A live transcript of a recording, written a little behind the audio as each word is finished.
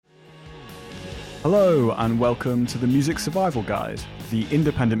Hello and welcome to the Music Survival Guide, the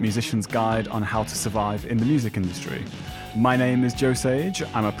independent musician's guide on how to survive in the music industry. My name is Joe Sage,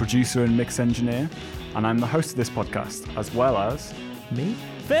 I'm a producer and mix engineer, and I'm the host of this podcast, as well as... Me?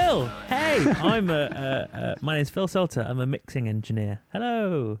 Phil! Hey! My name's Phil Salter, I'm a mixing engineer.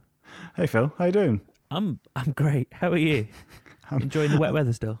 Hello! Hey Phil, how you doing? I'm great, how are you? Enjoying the wet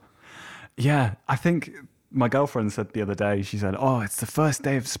weather still? Yeah, I think my girlfriend said the other day, she said, oh, it's the first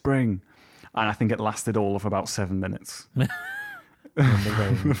day of spring. And I think it lasted all of about 7 minutes. When the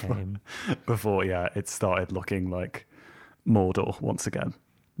rain came. Before, it started looking like Mordor once again.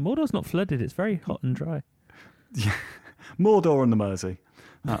 Mordor's not flooded, it's very hot and dry. Yeah, Mordor and the Mersey.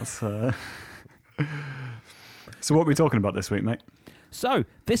 That's... So what are we talking about this week, mate? So,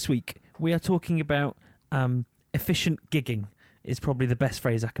 this week, we are talking about efficient gigging, is probably the best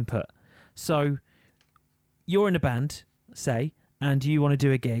phrase I can put. So, you're in a band, say, and you want to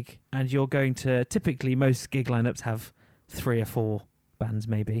do a gig, and you're going to... Typically, most gig lineups have 3 or 4 bands,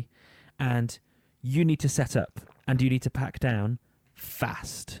 maybe, and you need to set up, and you need to pack down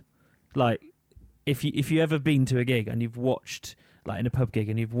fast. Like, if you ever been to a gig and you've watched, like in a pub gig,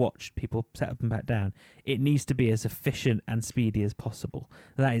 and you've watched people set up and pack down, it needs to be as efficient and speedy as possible.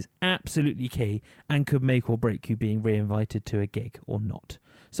 That is absolutely key and could make or break you being re-invited to a gig or not.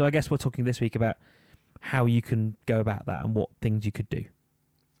 So I guess we're talking this week about how you can go about that and what things you could do.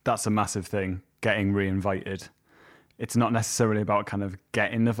 That's a massive thing, getting re-invited. It's not necessarily about kind of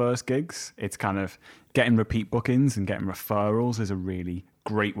getting the first gigs. It's kind of getting repeat bookings and getting referrals is a really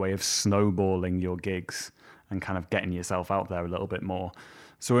great way of snowballing your gigs and kind of getting yourself out there a little bit more.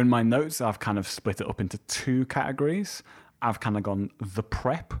 So in my notes, I've kind of split it up into 2 categories. I've kind of gone the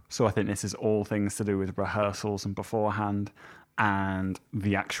prep. So I think this is all things to do with rehearsals and beforehand and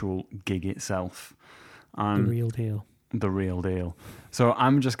the actual gig itself. The real deal. The real deal. So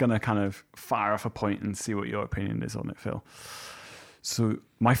I'm just going to kind of fire off a point and see what your opinion is on it, Phil. So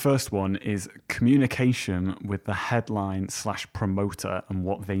my first one is communication with the headline/promoter and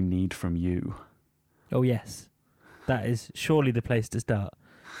what they need from you. Oh, yes. That is surely the place to start.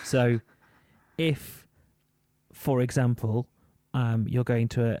 So if, for example, you're going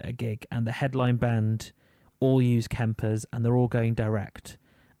to a gig and the headline band all use Kempers and they're all going direct,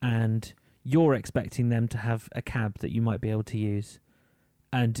 and you're expecting them to have a cab that you might be able to use,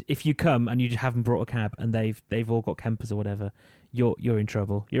 and if you come and you haven't brought a cab and they've all got Kempers or whatever, you're in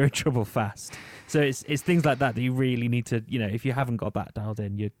trouble. You're in trouble fast. So it's things like that you really need to, if you haven't got that dialed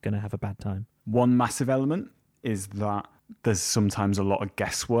in, you're going to have a bad time. One massive element is that there's sometimes a lot of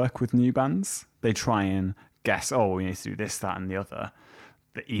guesswork with new bands. They try and guess, oh, we need to do this, that, and the other.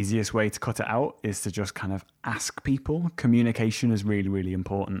 The easiest way to cut it out is to just kind of ask people. Communication is really, really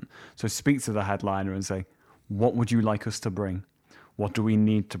important. So speak to the headliner and say, what would you like us to bring? What do we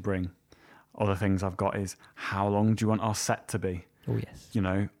need to bring? Other things I've got is, how long do you want our set to be? Oh, yes.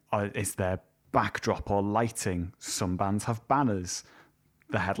 Is there backdrop or lighting? Some bands have banners.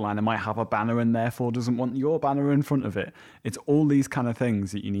 The headliner might have a banner and therefore doesn't want your banner in front of it. It's all these kind of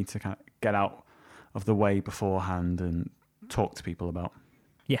things that you need to kind of get out of the way beforehand and talk to people about.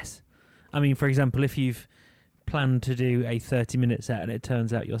 Yes. I mean, for example, if you've planned to do a 30-minute set and it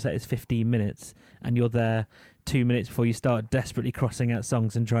turns out your set is 15 minutes and you're there 2 minutes before you start desperately crossing out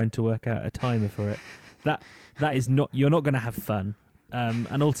songs and trying to work out a timer for it, that is not, you're not going to have fun.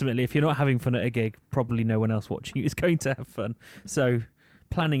 And ultimately, if you're not having fun at a gig, probably no one else watching you is going to have fun. So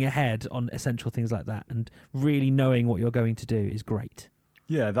planning ahead on essential things like that and really knowing what you're going to do is great.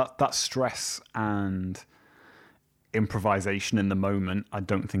 Yeah, that stress and improvisation in the moment, I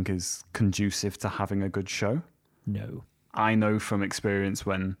don't think is conducive to having a good show. No. I know from experience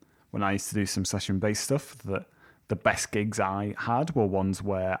when I used to do some session-based stuff that the best gigs I had were ones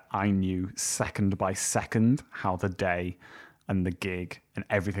where I knew second by second how the day and the gig and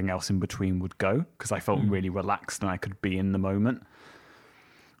everything else in between would go, because I felt really relaxed and I could be in the moment.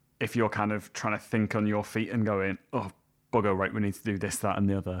 If you're kind of trying to think on your feet and going, oh, bugger, right, we need to do this, that, and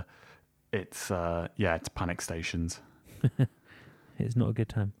the other, it's panic stations. It's not a good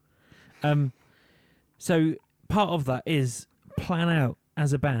time. So part of that is plan out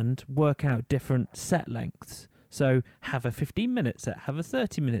as a band, work out different set lengths. So have a 15-minute set, have a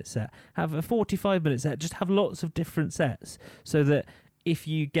 30-minute set, have a 45-minute set, just have lots of different sets so that if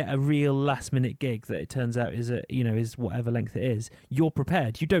you get a real last-minute gig that it turns out is whatever length it is, you're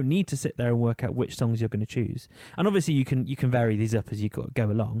prepared. You don't need to sit there and work out which songs you're going to choose. And obviously you can vary these up as you go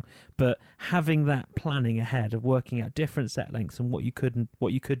along, but having that planning ahead of working out different set lengths and what you could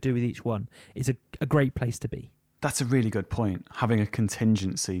do with each one is a great place to be. That's a really good point, having a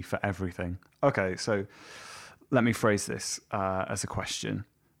contingency for everything. Okay, so let me phrase this as a question.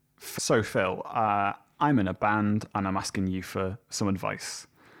 So, Phil, I'm in a band and I'm asking you for some advice.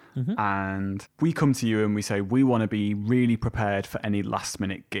 And we come to you and we say, we want to be really prepared for any last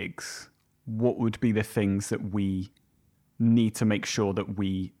minute gigs. What would be the things that we need to make sure that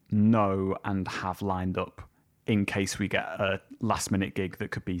we know and have lined up in case we get a last minute gig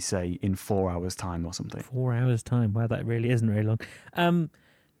that could be, say, in 4 hours' time or something? 4 hours' time? Wow, that really isn't very long.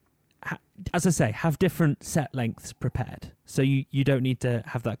 As I say, have different set lengths prepared. So you don't need to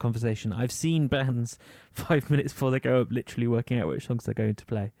have that conversation. I've seen bands 5 minutes before they go up literally working out which songs they're going to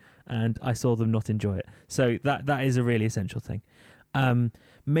play, and I saw them not enjoy it. So that is a really essential thing.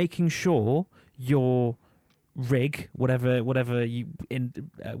 Making sure your rig,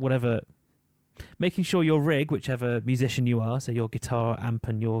 making sure your rig, whichever musician you are, so your guitar amp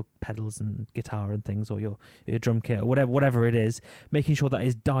and your pedals and guitar and things, or your drum kit or whatever it is, making sure that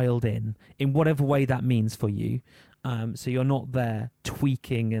is dialed in whatever way that means for you. So you're not there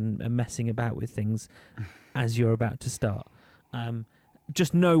tweaking and messing about with things as you're about to start.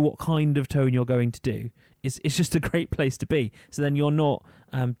 Just know what kind of tone you're going to do. It's just a great place to be. So then you're not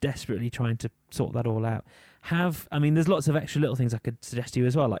desperately trying to sort that all out. There's lots of extra little things I could suggest to you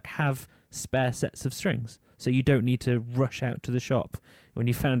as well, like have spare sets of strings. So you don't need to rush out to the shop when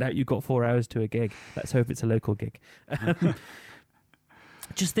you found out you've got 4 hours to a gig. Let's hope it's a local gig.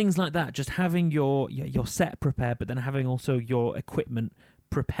 Just things like that. Just having your set prepared, but then having also your equipment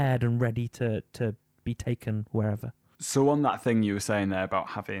prepared and ready to be taken wherever. So on that thing you were saying there about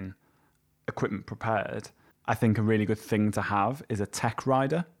having equipment prepared, I think a really good thing to have is a tech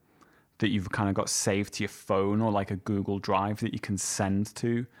rider that you've kind of got saved to your phone, or like a Google Drive that you can send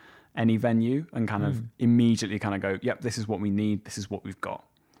to any venue and kind of immediately kind of go, yep, this is what we need, this is what we've got.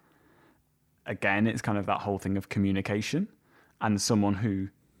 Again, it's kind of that whole thing of communication, and someone who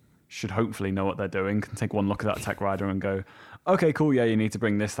should hopefully know what they're doing can take one look at that tech rider and go, okay, cool, yeah, you need to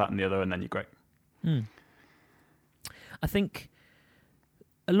bring this, that, and the other, and then you're great. I think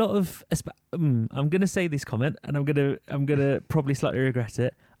a lot of I'm going to say this comment, and I'm going to probably slightly regret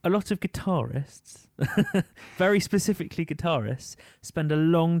it. A lot of guitarists, very specifically guitarists, spend a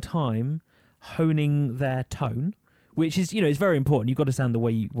long time honing their tone, which is, it's very important. You've got to sound the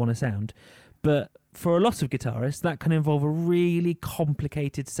way you want to sound. But for a lot of guitarists, that can involve a really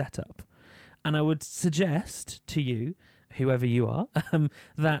complicated setup. And I would suggest to you, whoever you are,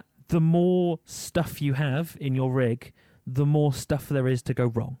 that the more stuff you have in your rig, the more stuff there is to go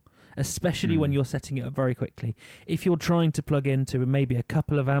wrong, especially when you're setting it up very quickly. If you're trying to plug into maybe a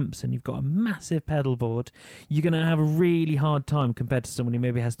couple of amps and you've got a massive pedal board, you're going to have a really hard time compared to someone who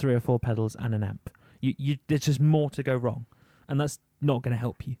maybe has 3 or 4 pedals and an amp. There's just more to go wrong, and that's not going to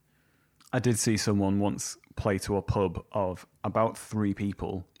help you. I did see someone once play to a pub of about 3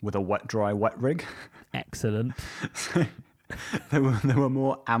 people with a wet-dry wet rig. Excellent. There were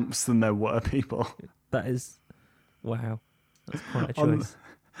more amps than there were people. That is... Wow. That's quite a choice.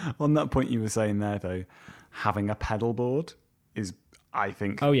 On that point you were saying there, though, having a pedal board is, I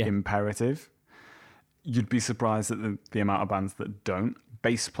think, imperative. You'd be surprised at the amount of bands that don't.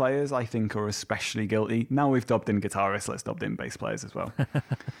 Bass players, I think, are especially guilty. Now we've dubbed in guitarists, let's dub in bass players as well.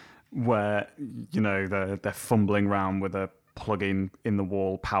 Where, they're fumbling around with a plug-in in the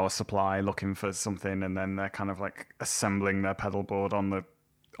wall power supply looking for something, and then they're kind of like assembling their pedal board on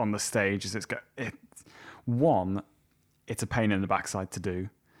the stage as it's a pain in the backside to do.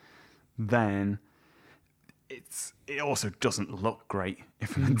 Then it also doesn't look great,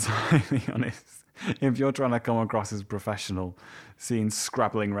 if I'm entirely honest. If you're trying to come across as professional, seeing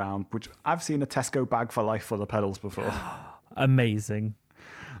scrabbling around, which I've seen a Tesco bag for life full of pedals before. Amazing.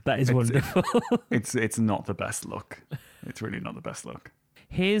 That is wonderful. It's not the best look. It's really not the best look.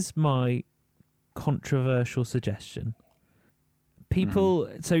 Here's my controversial suggestion. People,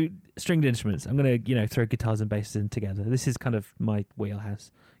 so stringed instruments, I'm going to, throw guitars and basses in together. This is kind of my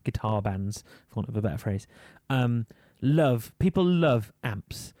wheelhouse. Guitar bands, for want of a better phrase. People love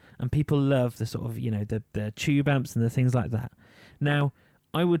amps, and people love the sort of, the tube amps and the things like that. Now,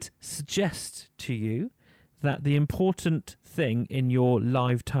 I would suggest to you that the important thing in your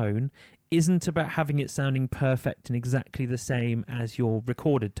live tone isn't about having it sounding perfect and exactly the same as your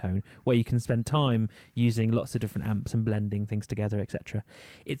recorded tone, where you can spend time using lots of different amps and blending things together, etc.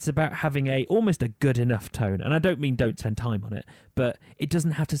 It's about having almost a good enough tone. And I don't mean don't spend time on it, but it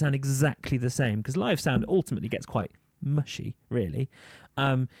doesn't have to sound exactly the same, because live sound ultimately gets quite mushy, really.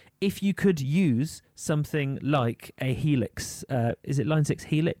 If you could use something like a Helix, is it Line 6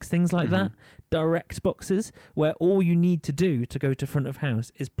 Helix, things like that, direct boxes, where all you need to do to go to front of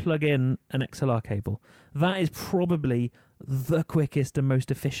house is plug in an XLR cable. That is probably the quickest and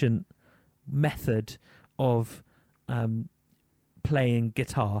most efficient method of playing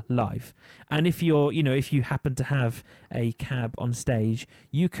guitar live. And if if you happen to have a cab on stage,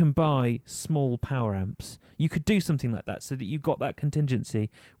 you can buy small power amps. You could do something like that so that you've got that contingency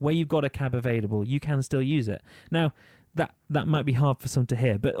where you've got a cab available, you can still use it. Now, that might be hard for some to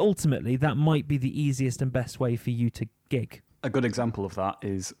hear, but ultimately that might be the easiest and best way for you to gig. A good example of that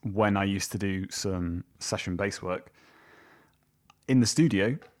is when I used to do some session bass work. In the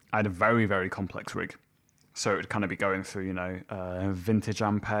studio, I had a very, very complex rig. So it would kind of be going through, vintage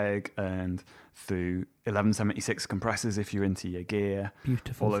Ampeg and through 1176 compressors if you're into your gear.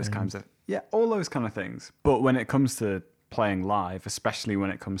 Beautiful. All those kinds of, all those kind of things. But when it comes to playing live, especially when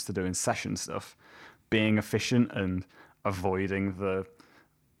it comes to doing session stuff, being efficient and avoiding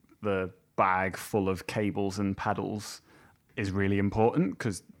the bag full of cables and pedals is really important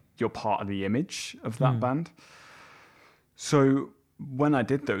because you're part of the image of that band. So when I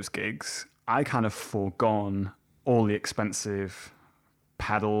did those gigs, I kind of foregone all the expensive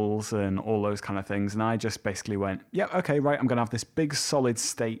pedals and all those kind of things. And I just basically went, okay, right, I'm going to have this big solid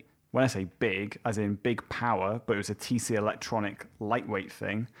state. When I say big, as in big power, but it was a TC Electronic lightweight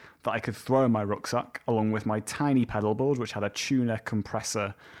thing that I could throw in my rucksack along with my tiny pedal board, which had a tuner,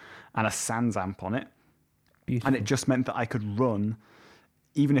 compressor, and a Sans amp on it. Beautiful. And it just meant that I could run,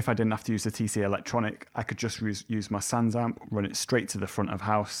 even if I didn't have to use the TC Electronic, I could just use my Sans amp, run it straight to the front of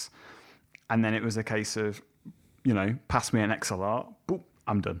house. And then it was a case of, pass me an XLR, boop,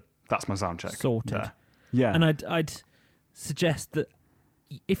 I'm done. That's my sound check. Sorted. There. Yeah. And I'd suggest that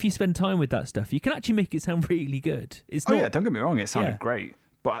if you spend time with that stuff, you can actually make it sound really good. It's not, don't get me wrong, it sounded great.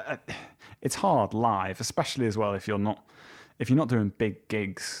 But it's hard live, especially as well if you're not doing big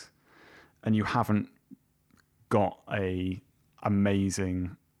gigs and you haven't got a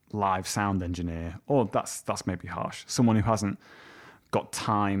amazing live sound engineer, or that's maybe harsh, someone who hasn't got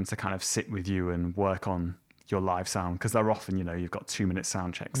time to kind of sit with you and work on your live sound, because they're often, you've got 2-minute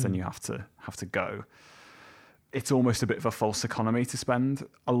sound checks, then you have to go. It's almost a bit of a false economy to spend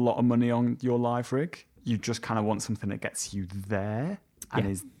a lot of money on your live rig. You just kind of want something that gets you there and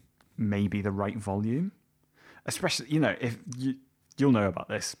is maybe the right volume. Especially, if you'll know about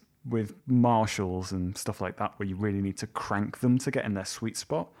this with Marshalls and stuff like that, where you really need to crank them to get in their sweet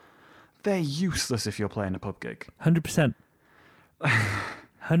spot. They're useless if you're playing a pub gig. 100%.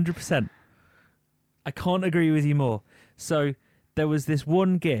 100%. I can't agree with you more. So there was this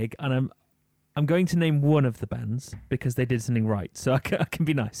one gig, and I'm going to name one of the bands because they did something right, so I can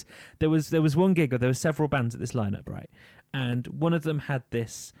be nice. There was one gig, or there were several bands at this lineup, right? And one of them had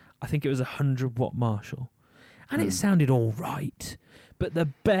this, I think it was a 100-watt Marshall, and it sounded all right. But the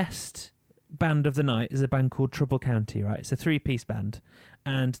best band of the night is a band called Trouble County, right? It's a 3-piece band,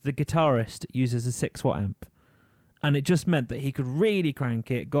 and the guitarist uses a 6-watt amp, and it just meant that he could really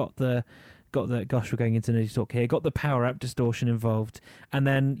crank it. Got the gosh, we're going into nerdy talk here. Got the power amp distortion involved, and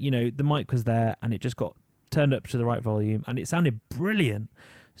then the mic was there, and it just got turned up to the right volume, and it sounded brilliant.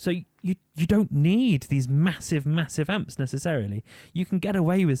 So you don't need these massive amps necessarily. You can get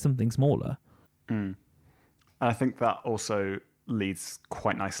away with something smaller. I think that also leads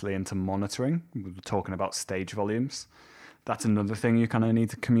quite nicely into monitoring. We were talking about stage volumes. That's another thing you kind of need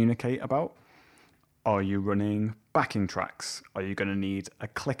to communicate about. Are you running backing tracks? Are you going to need a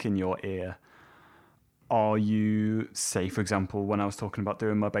click in your ear? Are you, say, for example, when I was talking about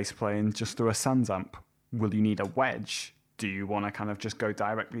doing my bass playing just through a Sans amp, will you need a wedge? Do you want to kind of just go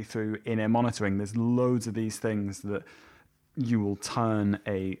directly through in-ear monitoring? There's loads of these things that you will turn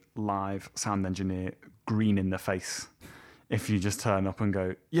a live sound engineer green in the face if you just turn up and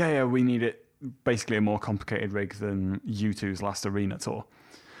go, yeah, we need it. Basically a more complicated rig than U2's last arena tour.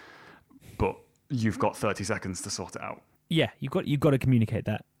 But you've got 30 seconds to sort it out. Yeah, you've got to communicate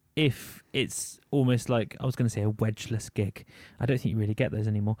that. If it's almost like, I was going to say a wedgeless gig, I don't think you really get those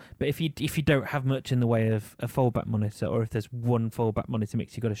anymore. But if you don't have much in the way of a foldback monitor, or if there's one foldback monitor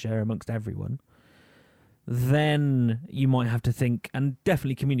mix you've got to share amongst everyone, then you might have to think, and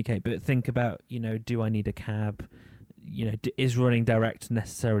definitely communicate, but think about, do I need a cab? Is running direct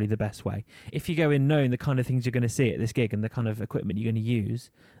necessarily the best way? If you go in knowing the kind of things you're going to see at this gig and the kind of equipment you're going to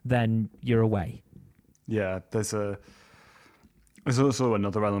use, then you're away. Yeah, there's also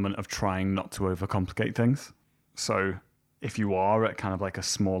another element of trying not to overcomplicate things. So if you are at kind of like a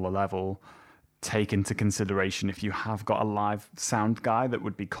smaller level, take into consideration if you have got a live sound guy that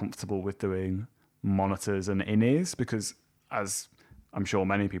would be comfortable with doing monitors and in-ears, because as I'm sure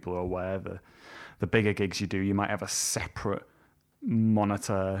many people are aware, the bigger gigs you do, you might have a separate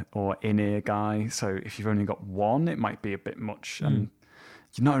monitor or in-ear guy. So if you've only got one, it might be a bit much. And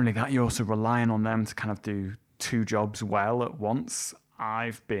not only that, you're also relying on them to kind of do 2 jobs well at once.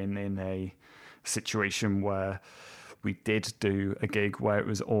 I've been in a situation where we did do a gig where it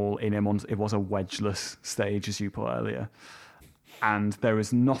was all in-ear monitors. It was a wedgeless stage, as you put earlier. And there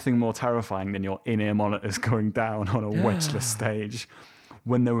is nothing more terrifying than your in-ear monitors going down on a wedgeless stage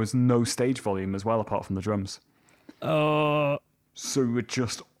when there was no stage volume as well, apart from the drums. Oh, So we're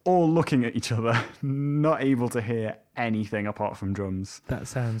just all looking at each other, not able to hear anything apart from drums. that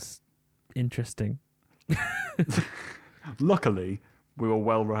sounds interesting. Luckily, we were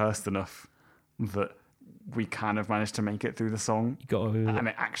well rehearsed enough that we kind of managed to make it through the song. You got And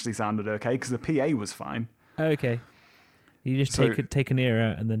it actually sounded okay because the PA was fine. okay. You just take an ear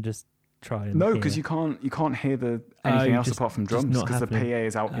out and then just try and No, because you can't hear anything else apart from drums because the PA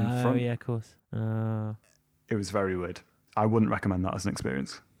is out in front. Oh yeah, of course. It was very weird. I wouldn't recommend that as an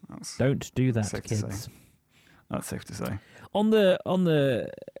experience. Don't do that, safe to kids. say. That's safe to say. On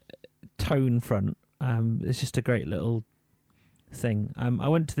the tone front, it's just a great little thing. I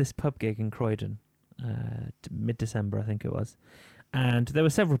went to this pub gig in Croydon, mid-December, I think it was, and there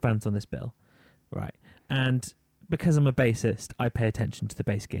were several bands on this bill, right? And because I'm a bassist, I pay attention to the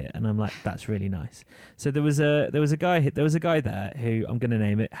bass gear, and I'm like, that's really nice. So there was a guy there who I'm going to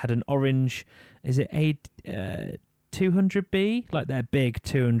name it, had an orange, is it a 200B, like their big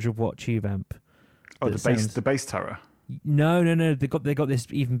 200 watt tube amp. Oh, the bass terror. No. They got this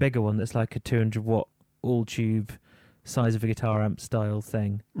even bigger one that's like a 200 watt all tube, size of a guitar amp style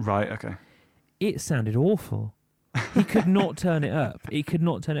thing. Right. Okay. It sounded awful. He could not turn it up.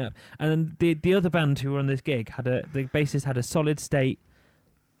 And then the other band who were on this gig the bassist had a solid state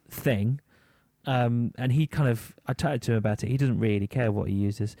thing, and he I chatted to him about it. He doesn't really care what he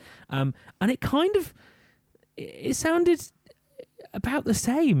uses, and it sounded about the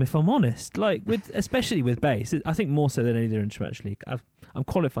same, if I'm honest. Like especially with bass, I think more so than any other instrument. Actually, I'm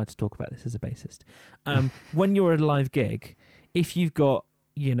qualified to talk about this as a bassist. When you're at a live gig, if you've got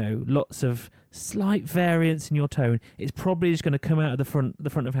lots of slight variance in your tone, it's probably just going to come out of the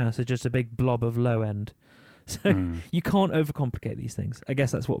front of house as just a big blob of low end. So you can't overcomplicate these things. I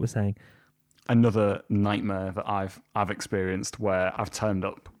guess that's what we're saying. Another nightmare that I've experienced where I've turned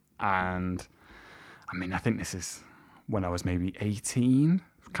up, and I mean, I think this is when I was maybe 18,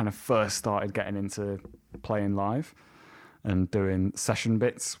 kind of first started getting into playing live and doing session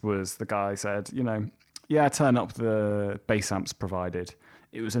bits, was the guy said, yeah, turn up, the bass amps provided.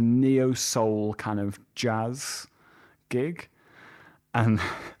 It was a neo-soul kind of jazz gig, and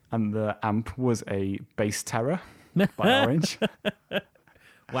the amp was a Bass Terror by Orange.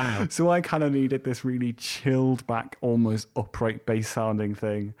 Wow. So I kind of needed this really chilled back, almost upright bass sounding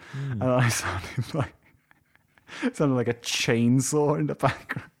thing. And I sounded like a chainsaw in the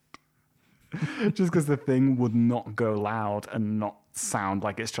background. Just because the thing would not go loud and not sound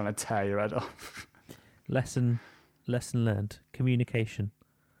like it's trying to tear your head off. Lesson learned. Communication.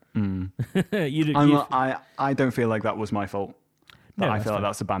 I don't feel like that was my fault. But No, I that's feel like fair.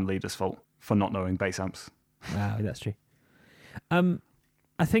 that's the band leader's fault for not knowing bass amps. Wow, that's true.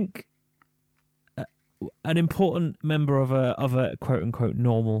 I think an important member of a quote unquote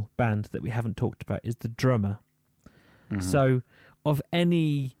normal band that we haven't talked about is the drummer. Mm-hmm. So, of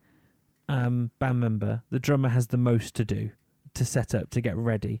any band member, the drummer has the most to do to set up, to get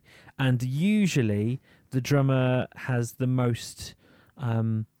ready, and usually the drummer has the most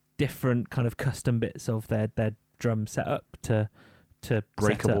different kind of custom bits of their drum setup to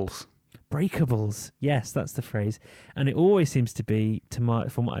Breakables. Breakables, yes, that's the phrase. And it always seems to be, from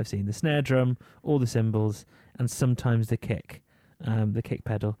what I've seen, the snare drum, all the cymbals, and sometimes the kick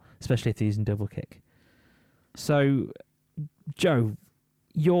pedal, especially if they're using double kick. So, Joe,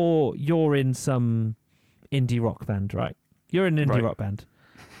 you're in some indie rock band, right? You're in an indie rock band,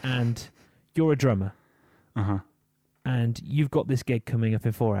 and you're a drummer. Uh-huh. And you've got this gig coming up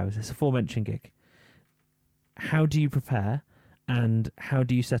in 4 hours. It's a aforementioned gig. How do you prepare? And how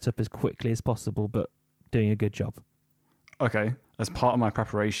do you set up as quickly as possible, but doing a good job? Okay, as part of my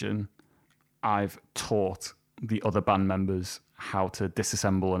preparation, I've taught the other band members how to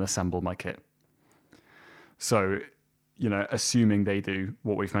disassemble and assemble my kit. So, assuming they do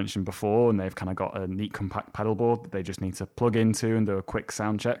what we've mentioned before and they've kind of got a neat compact pedal board that they just need to plug into and do a quick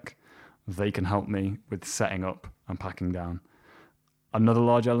sound check, they can help me with setting up and packing down. Another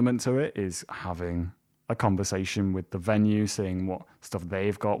large element to it is having a conversation with the venue, seeing what stuff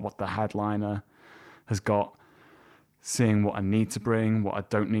they've got, what the headliner has got, seeing what I need to bring, what I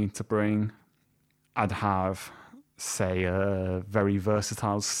don't need to bring. I'd have, say, a very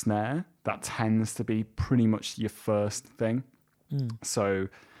versatile snare. That tends to be pretty much your first thing. So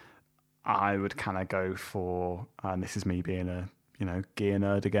I would kind of go for, and this is me being a gear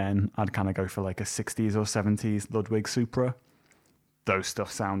nerd again, I'd kind of go for like a 60s or 70s Ludwig Supra. Those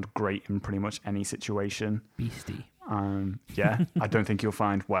stuff sound great in pretty much any situation. Beastie. Yeah, I don't think you'll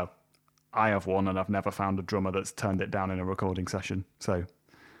find, well, I have one and I've never found a drummer that's turned it down in a recording session. So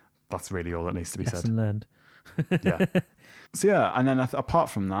that's really all that needs to be Lesson said. learned. Yeah. So yeah, and then apart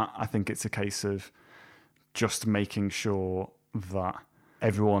from that, I think it's a case of just making sure that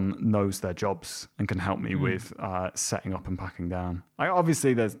everyone knows their jobs and can help me with setting up and packing down.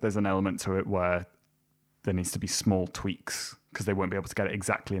 Obviously, there's an element to it where there needs to be small tweaks because they won't be able to get it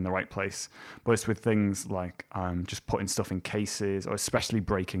exactly in the right place. But it's with things like just putting stuff in cases, or especially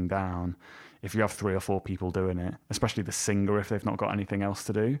breaking down. If you have 3 or 4 people doing it, especially the singer, if they've not got anything else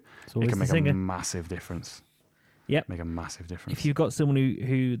to do, it can make a massive difference. Yep. Make a massive difference. If you've got someone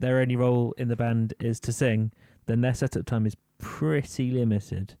who their only role in the band is to sing, then their setup time is pretty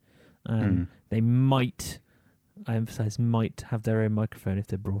limited. They might, I emphasize, might have their own microphone if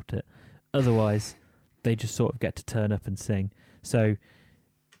they brought it. Otherwise, they just sort of get to turn up and sing. So,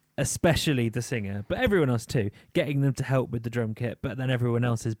 especially the singer, but everyone else too, getting them to help with the drum kit, but then everyone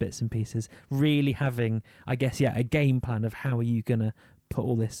else's bits and pieces. Really having, I guess, a game plan of how are you going to put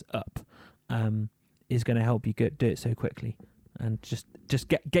all this up. Is going to help you do it so quickly, and just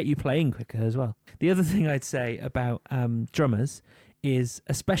get you playing quicker as well. The other thing I'd say about drummers is,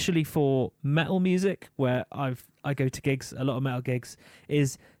 especially for metal music, where I go to gigs, a lot of metal gigs,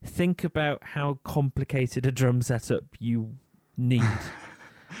 is think about how complicated a drum setup you need.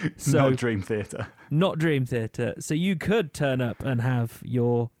 So, not Dream Theater. Not Dream Theater. So you could turn up and have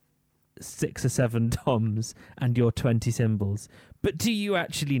your 6 or 7 toms and your 20 cymbals, but do you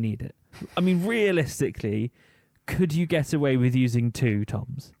actually need it? I mean, realistically, could you get away with using 2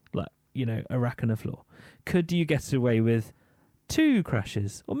 toms? Like, a rack and a floor. Could you get away with 2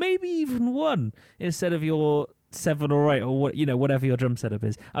 crashes? Or maybe even 1 instead of your 7 or 8 or whatever your drum setup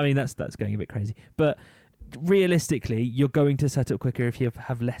is? I mean, that's going a bit crazy. But realistically, you're going to set up quicker if you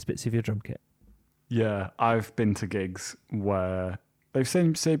have less bits of your drum kit. Yeah, I've been to gigs where they've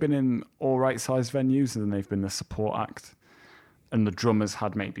say been in all right sized venues and then they've been the support act. And the drummers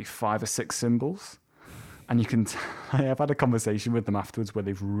had maybe 5 or 6 cymbals. And you can I've had a conversation with them afterwards where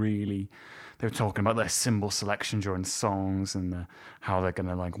they were talking about their cymbal selection during songs and how they're going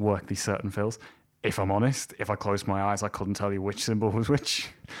to work these certain fills. If I'm honest, if I closed my eyes, I couldn't tell you which cymbal was which.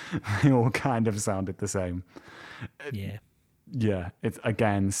 They all kind of sounded the same. Yeah. Yeah, it's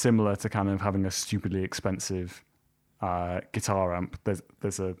again similar to kind of having a stupidly expensive guitar amp.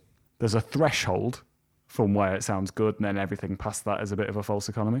 There's a threshold from where it sounds good, and then everything past that is a bit of a false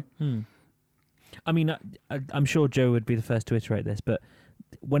economy. I mean, I'm sure Joe would be the first to iterate this, but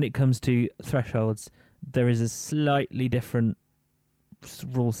when it comes to thresholds, there is a slightly different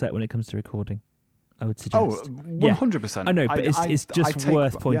rule set when it comes to recording, I would suggest. Oh, 100%. I know, but it's just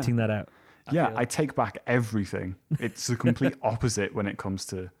worth pointing that out. I take back everything. It's the complete opposite when it comes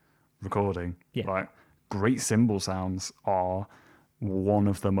to recording. Yeah. Great cymbal sounds are one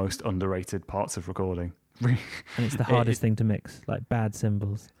of the most underrated parts of recording. And it's the hardest thing to mix, like bad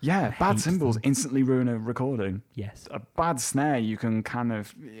cymbals. Yeah, bad cymbals instantly ruin a recording. Yes. A bad snare you can kind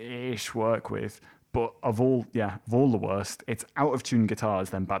of ish work with, but of all the worst, it's out of tune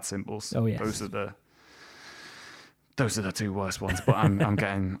guitars then bad cymbals. Oh yes. Those are the 2 worst ones. But I'm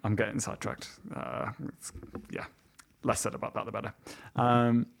getting sidetracked. Less said about that the better.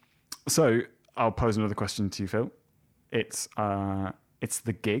 So I'll pose another question to you, Phil. It's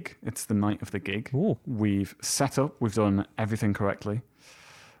the gig. It's the night of the gig. Ooh. We've set up. We've done everything correctly.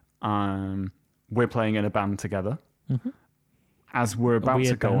 We're playing in a band together. Mm-hmm. As we're about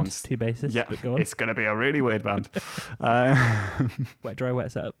to go on... 2 bassists, yeah, but go on. It's going to be a really weird band. Wet, dry,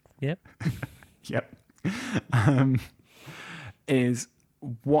 wet setup. Yep. Yep. Is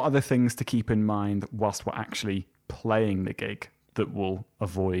what are the things to keep in mind whilst we're actually playing the gig that will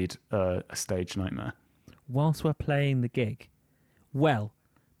avoid a stage nightmare? Whilst we're playing the gig? Well,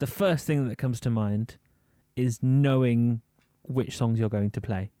 the first thing that comes to mind is knowing which songs you're going to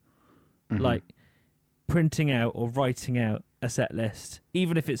play. Mm-hmm. Like printing out or writing out a set list,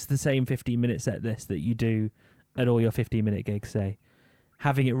 even if it's the same 15-minute set list that you do at all your 15-minute gigs, say,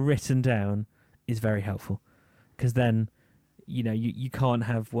 having it written down is very helpful. Because then, you can't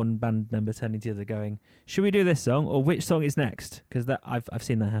have one band member turning to the other going, should we do this song or which song is next? Because that I've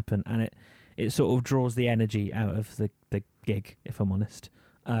seen that happen, and it sort of draws the energy out of the gig, if I'm honest.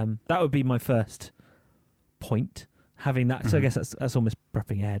 That would be my first point, having that. So I guess that's almost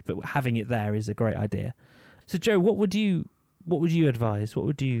prepping ahead, but having it there is a great idea. So Joe, what would you advise? What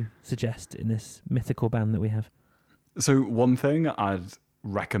would you suggest in this mythical band that we have? So one thing I'd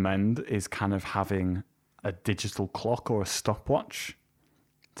recommend is kind of having a digital clock or a stopwatch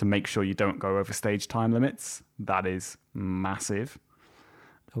to make sure you don't go over stage time limits. That is massive.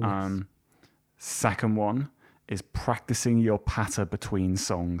 Oh, yes. Second one is practicing your patter between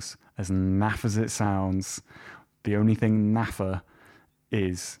songs. As naff as it sounds, the only thing naffer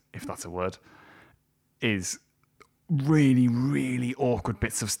is, if that's a word, is really, really awkward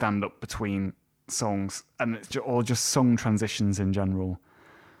bits of stand-up between songs, and or just song transitions in general.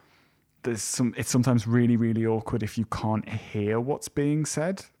 It's sometimes really, really awkward if you can't hear what's being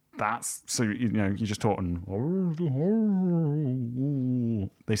said. You're just talking.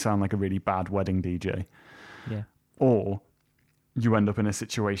 They sound like a really bad wedding DJ. Yeah. Or you end up in a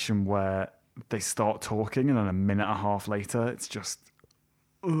situation where they start talking, and then a minute and a half later, it's just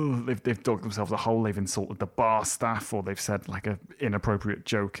they've dug themselves a hole. They've insulted the bar staff, or they've said like an inappropriate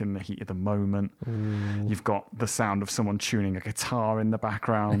joke in the heat of the moment. Ooh. You've got the sound of someone tuning a guitar in the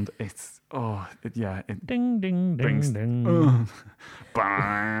background. Ding ding brings, ding ding.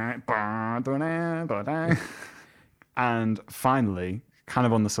 And finally, kind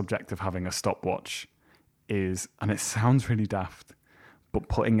of on the subject of having a stopwatch, and it sounds really daft, but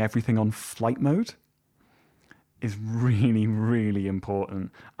putting everything on flight mode is really, really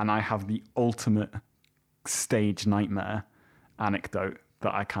important. And I have the ultimate stage nightmare anecdote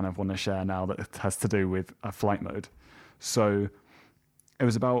that I kind of want to share now that has to do with a flight mode. So it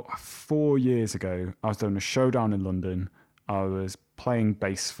was about 4 years ago. I was doing a show down in London. I was playing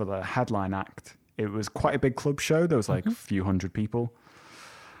bass for the headline act. It was quite a big club show. There was like a few hundred people.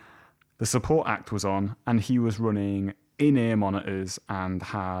 The support act was on, and he was running in-ear monitors and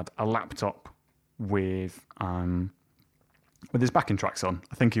had a laptop with his backing tracks on.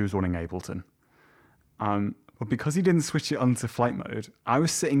 I think he was running Ableton. But because he didn't switch it onto flight mode, I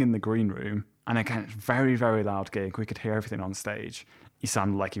was sitting in the green room, and again, very, very loud gig. We could hear everything on stage. He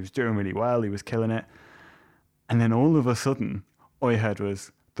sounded like he was doing really well. He was killing it. And then all of a sudden, all I heard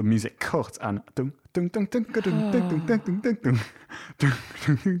was the music cut and dun dun dun dun dun dun dun dun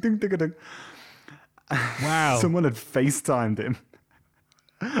dun dun dun. Wow. Someone had FaceTimed him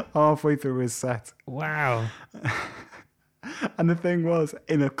halfway through his set. Wow. And the thing was,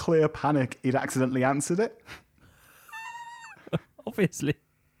 in a clear panic, he'd accidentally answered it. Obviously.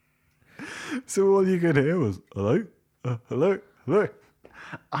 So all you could hear was, hello, hello, hello.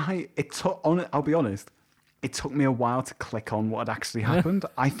 I'll be honest, it took me a while to click on what had actually happened.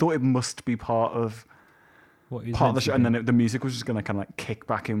 I thought it must be part of the show, and then the music was just going to kind of like kick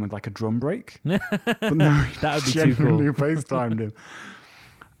back in with like a drum break. But no, that would be too cool. Genuinely FaceTimed him.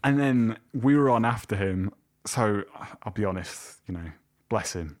 And then we were on after him. So I'll be honest,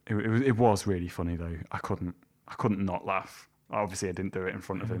 bless him. It was really funny though. I couldn't not laugh. Obviously, I didn't do it in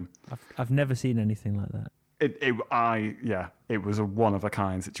front of him. I've never seen anything like that. It was a one of a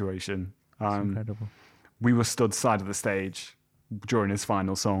kind situation. It's incredible. We were stood side of the stage during his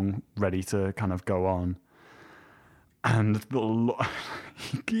final song, ready to kind of go on, and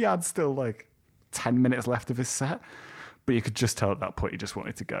he had still like 10 minutes left of his set, but you could just tell at that point he just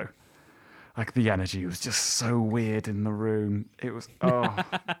wanted to go. Like the energy was just so weird in the room. It was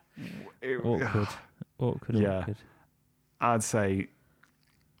awkward. Yeah. Awkward. I'd say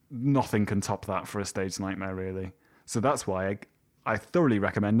nothing can top that for a stage nightmare, really. So that's why I thoroughly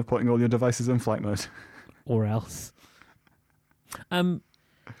recommend putting all your devices in flight mode. Or else.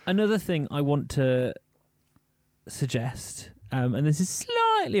 Another thing I want to suggest, and this is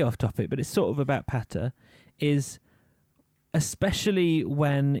slightly off topic, but it's sort of about patter, is especially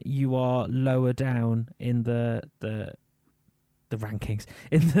when you are lower down in the rankings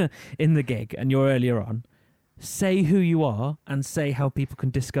in the gig and you're earlier on, say who you are and say how people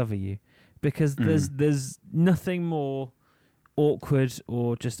can discover you, because there's nothing more awkward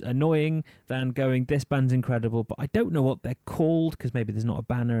or just annoying than going, this band's incredible, but I don't know what they're called, because maybe there's not a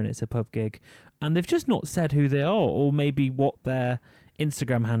banner and it's a pub gig and they've just not said who they are, or maybe what their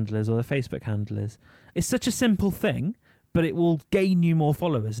Instagram handle is or their Facebook handle is. It's such a simple thing, but it will gain you more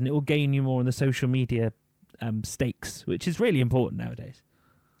followers and it will gain you more in the social media stakes, which is really important nowadays.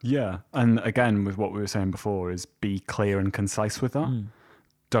 Yeah, and again, with what we were saying before, is be clear and concise with that.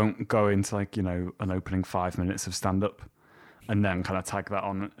 Don't go into like, an opening 5 minutes of stand-up and then kind of tag that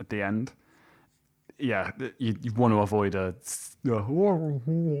on at the end. Yeah, you want to avoid a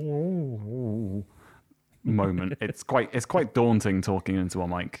moment. It's quite daunting talking into a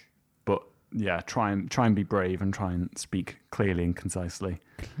mic, but yeah, try and be brave and try and speak clearly and concisely.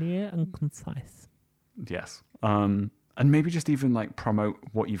 Clear and concise. Yes. And maybe just even like promote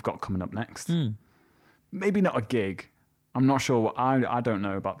what you've got coming up next. Maybe not a gig. I'm not sure. I don't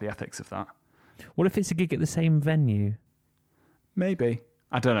know about the ethics of that. What if it's a gig at the same venue? Maybe.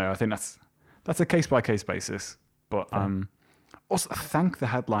 I don't know. I think that's a case-by-case basis. But also thank the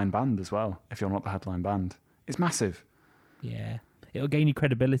headline band as well, if you're not the headline band. It's massive. Yeah. It'll gain you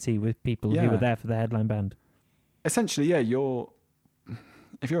credibility with people who were there for the headline band. essentially, yeah,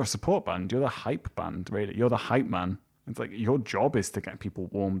 if you're a support band, you're the hype band, really. You're the hype man. It's like your job is to get people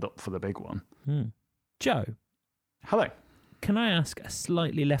warmed up for the big one. Joe, Hello. can I ask a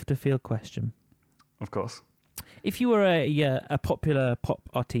slightly left of field question? Of course. If you were a popular pop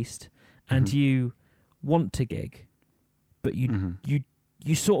artiste and you want to gig, but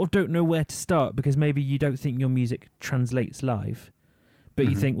you sort of don't know where to start because maybe you don't think your music translates live, but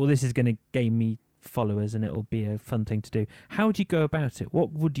you think, well, this is going to gain me followers and it'll be a fun thing to do. How would you go about it?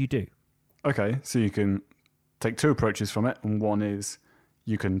 What would you do? Okay, so you can take two approaches from it, and one is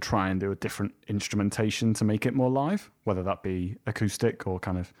you can try and do a different instrumentation to make it more live, whether that be acoustic or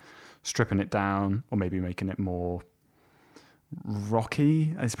kind of stripping it down, or maybe making it more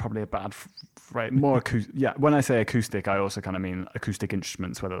rocky. It's probably a bad phrase. More acoustic. Yeah, when I say acoustic, I also kind of mean acoustic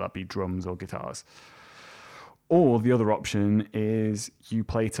instruments, whether that be drums or guitars. Or the other option is you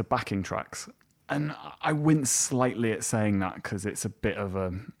play to backing tracks. And I wince slightly at saying that because it's a bit of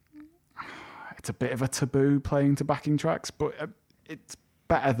a taboo playing to backing tracks, but it's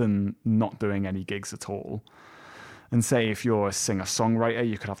better than not doing any gigs at all. And say if you're a singer-songwriter,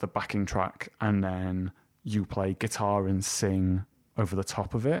 you could have the backing track and then you play guitar and sing over the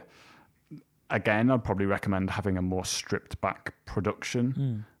top of it. Again, I'd probably recommend having a more stripped back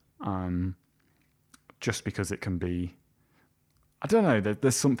production, just because it can be, I don't know,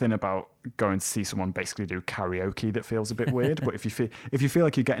 there's something about going to see someone basically do karaoke that feels a bit weird. But if you feel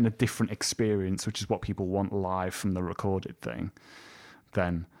like you're getting a different experience, which is what people want live from the recorded thing,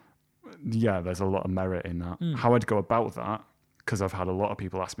 then yeah, there's a lot of merit in that. How I'd go about that, because I've had a lot of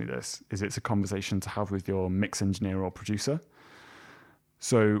people ask me this, is it's a conversation to have with your mix engineer or producer.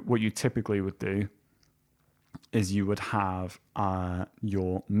 So what you typically would do is you would have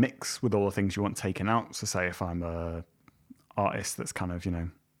your mix with all the things you want taken out. So say if I'm a artist that's kind of,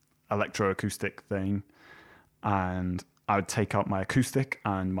 electroacoustic thing, and I would take out my acoustic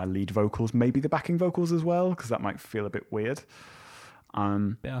and my lead vocals, maybe the backing vocals as well, because that might feel a bit weird.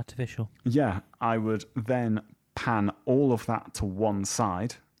 Bit artificial. Yeah, I would then pan all of that to one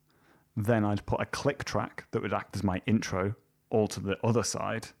side. Then I'd put a click track that would act as my intro all to the other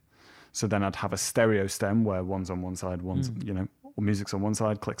side. So then I'd have a stereo stem where one's on one side, one's, or music's on one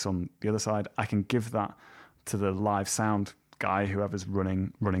side, clicks on the other side. I can give that to the live sound guy, whoever's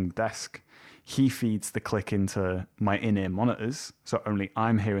running the desk. He feeds the click into my in-ear monitors, so only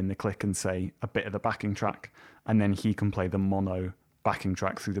I'm hearing the click and say a bit of the backing track, and then he can play the mono backing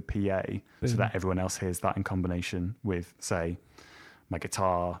track through the PA so that everyone else hears that in combination with, say, my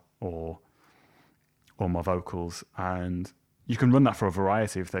guitar or my vocals. And you can run that for a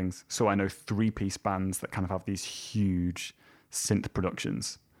variety of things. So I know 3-piece bands that kind of have these huge synth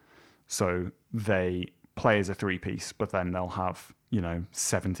productions. So they play as a 3-piece, but then they'll have,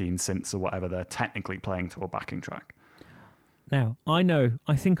 17 synths or whatever they're technically playing to a backing track. Now,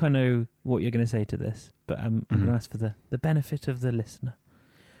 I think I know what you're going to say to this, but I'm going to ask for the benefit of the listener.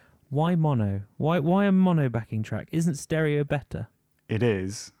 Why mono? Why a mono backing track? Isn't stereo better? It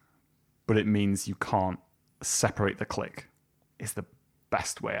is, but it means you can't separate the click, is the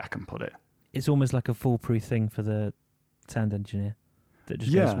best way I can put it. It's almost like a foolproof thing for the sound engineer that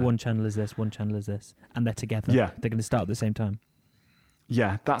just goes, one channel is this, one channel is this, and they're together. Yeah. They're going to start at the same time.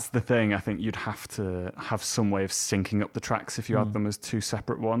 Yeah, that's the thing. I think you'd have to have some way of syncing up the tracks if you had them as two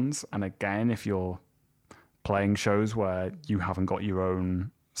separate ones. And again, if you're playing shows where you haven't got your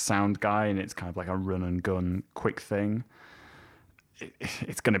own sound guy and it's kind of like a run and gun quick thing,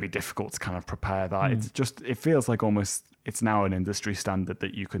 it's going to be difficult to kind of prepare that. It feels like almost it's now an industry standard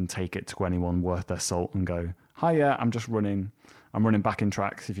that you can take it to anyone worth their salt and go, hi, yeah, I'm running backing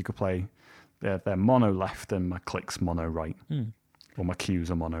tracks. If you could play, they're mono left and my clicks mono right. Or my cues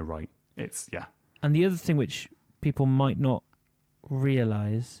are mono right. And the other thing which people might not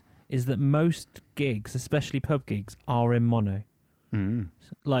realise is that most gigs, especially pub gigs, are in mono.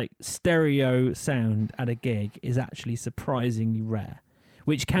 Like stereo sound at a gig is actually surprisingly rare,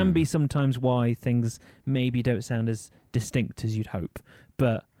 which can be sometimes why things maybe don't sound as distinct as you'd hope.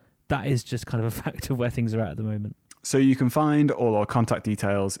 But that is just kind of a fact of where things are at the moment. So you can find all our contact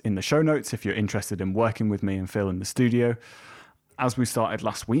details in the show notes if you're interested in working with me and Phil in the studio. As we started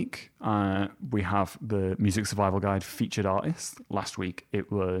last week, we have the Music Survival Guide featured artist. Last week,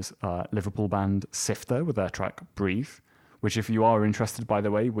 it was Liverpool band Sifter with their track Breathe, which if you are interested, by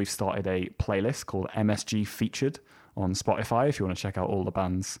the way, we've started a playlist called MSG Featured on Spotify if you want to check out all the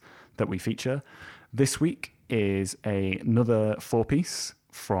bands that we feature. This week is another 4-piece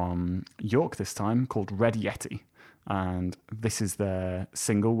from York this time called Red Yeti. And this is their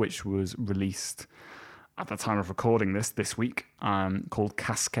single, which was released at the time of recording this week, called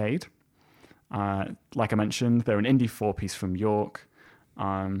Cascade. Like I mentioned, they're an indie 4-piece from York.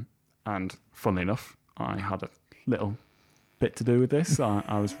 And funnily enough, I had a little bit to do with this.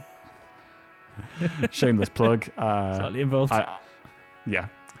 I was shameless plug. Slightly involved.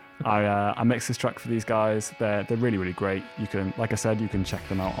 I mixed this track for these guys. They're really, really great. You can, like I said, you can check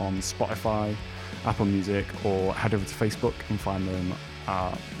them out on Spotify, Apple Music, or head over to Facebook and find them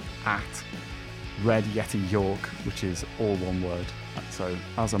at Red Yeti York, which is all one word. So,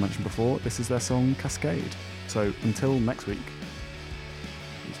 as I mentioned before, this is their song Cascade. So, until next week.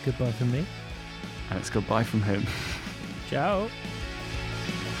 It's goodbye from me. And it's goodbye from him. Ciao.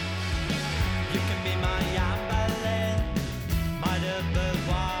 You can be my Anne Boleyn, my de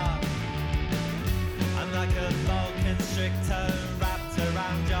Beauvoir. I'm like a boa constrictor wrapped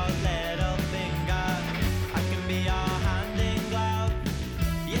around your little finger. I can be your hand in glove,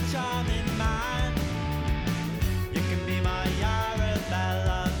 your charming man. You can be my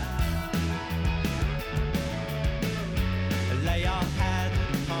Arabella. Lay your head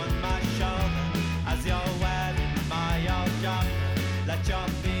on my shoulder as you're wearing my old jumper. Let your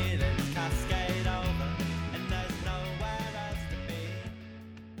feet